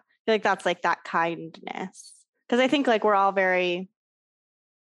 Yeah. I feel like that's like that kindness. Because I think like we're all very,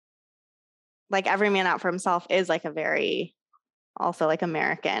 like every man out for himself is like a very also like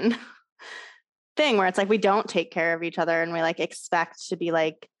American thing where it's like we don't take care of each other and we like expect to be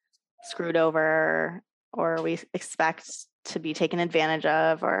like screwed over or we expect to be taken advantage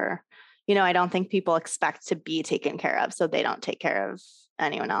of, or you know, I don't think people expect to be taken care of, so they don't take care of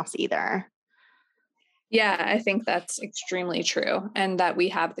anyone else either. Yeah, I think that's extremely true, and that we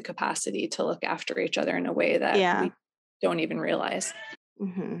have the capacity to look after each other in a way that we don't even realize.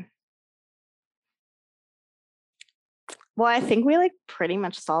 Well, I think we like pretty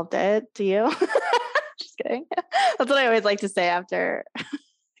much solved it. Do you? Just kidding. That's what I always like to say after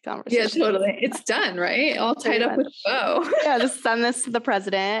conversation. Yeah, totally. It's done, right? All tied up with a bow. Yeah, just send this to the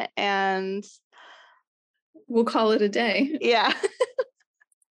president and we'll call it a day. Yeah.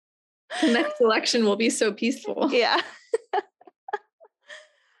 The next election will be so peaceful. Yeah.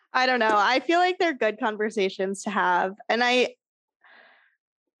 I don't know. I feel like they're good conversations to have. And I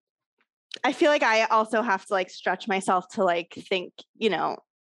feel like I also have to like stretch myself to like think, you know,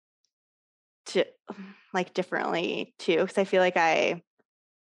 to like differently too. Cause I feel like I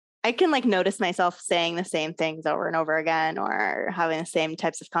can like notice myself saying the same things over and over again, or having the same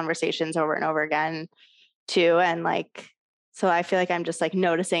types of conversations over and over again too. And like, so I feel like I'm just like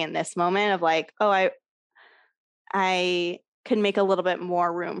noticing in this moment of like, oh, I can make a little bit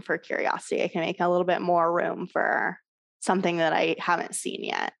more room for curiosity. I can make a little bit more room for something that I haven't seen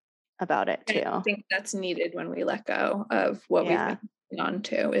yet about it too. I think that's needed when we let go of what we've been on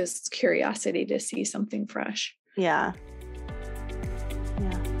to, is curiosity to see something fresh. Yeah.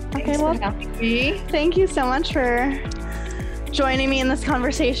 Okay, well, thank you so much for joining me in this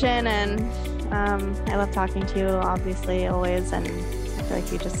conversation. And I love talking to you, obviously, always. And I feel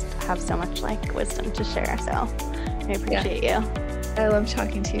like you just have so much like wisdom to share. So I appreciate you. I love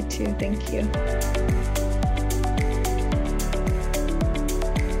talking to you too. Thank you.